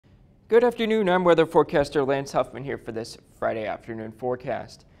Good afternoon, I'm weather forecaster Lance Huffman here for this Friday afternoon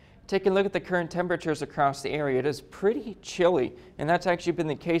forecast. Taking a look at the current temperatures across the area, it is pretty chilly, and that's actually been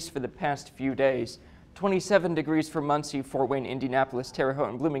the case for the past few days. 27 degrees for Muncie, Fort Wayne, Indianapolis, Terre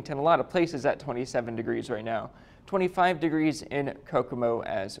Haute, and Bloomington. A lot of places at 27 degrees right now. 25 degrees in Kokomo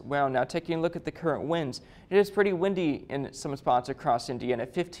as well. Now taking a look at the current winds, it is pretty windy in some spots across Indiana.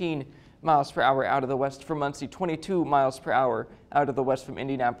 15 miles per hour out of the west from Muncie, 22 miles per hour out of the west from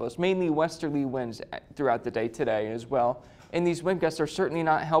Indianapolis. Mainly westerly winds throughout the day today as well. And these wind gusts are certainly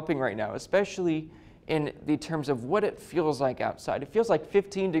not helping right now, especially in the terms of what it feels like outside. It feels like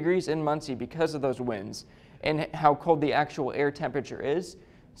 15 degrees in Muncie because of those winds and how cold the actual air temperature is.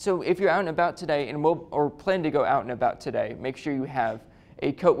 So if you're out and about today and plan to go out and about today, make sure you have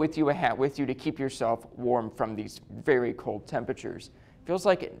a coat with you, a hat with you to keep yourself warm from these very cold temperatures. Feels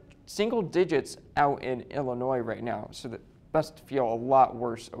like single digits out in Illinois right now, so that must feel a lot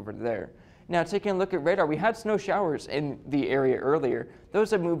worse over there. Now taking a look at radar, we had snow showers in the area earlier.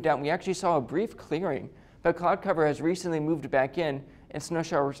 Those have moved out. We actually saw a brief clearing, but cloud cover has recently moved back in and snow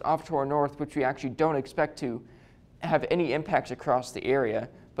showers off to our north, which we actually don't expect to have any impacts across the area.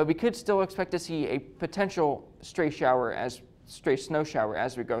 But we could still expect to see a potential stray snow shower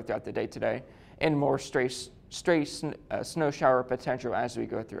as we go throughout the day today, and more stray snow shower potential as we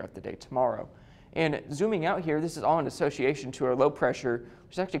go throughout the day tomorrow. And zooming out here, this is all in association to a low pressure,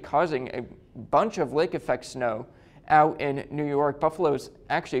 which is actually causing a bunch of lake effect snow out in New York. Buffalo's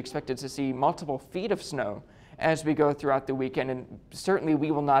actually expected to see multiple feet of snow as we go throughout the weekend, and certainly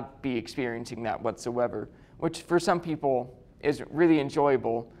we will not be experiencing that whatsoever, which for some people is really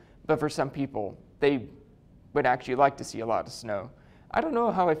enjoyable, but for some people, they would actually like to see a lot of snow. I don't know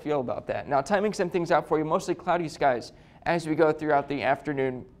how I feel about that. Now, timing some things out for you, mostly cloudy skies as we go throughout the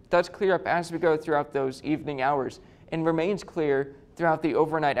afternoon. Does clear up as we go throughout those evening hours and remains clear throughout the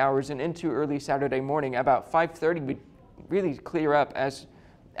overnight hours and into early Saturday morning. About 5:30, we really clear up as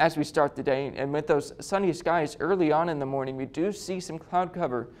we start the day. And with those sunny skies early on in the morning, we do see some cloud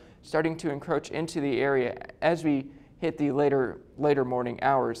cover starting to encroach into the area as we hit the later morning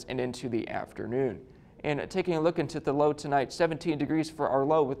hours and into the afternoon. And taking a look into the low tonight, 17 degrees for our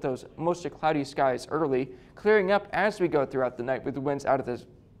low with those mostly cloudy skies early, clearing up as we go throughout the night with the winds out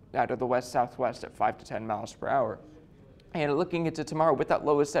of the west-southwest at 5 to 10 miles per hour. And looking into tomorrow with that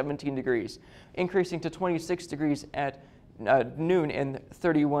low of 17 degrees, increasing to 26 degrees at noon and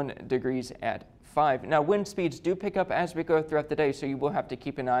 31 degrees at 5. Now, wind speeds do pick up as we go throughout the day, so you will have to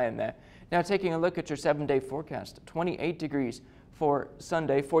keep an eye on that. Now, taking a look at your 7-day forecast, 28 degrees for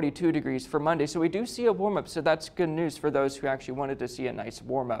Sunday, 42 degrees for Monday. So we do see a warm-up, so that's good news for those who actually wanted to see a nice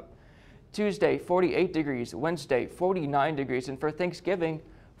warm-up. Tuesday, 48 degrees. Wednesday, 49 degrees. And for Thanksgiving,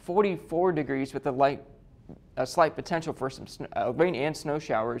 44 degrees with a slight potential for some rain and snow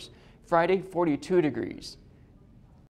showers. Friday, 42 degrees.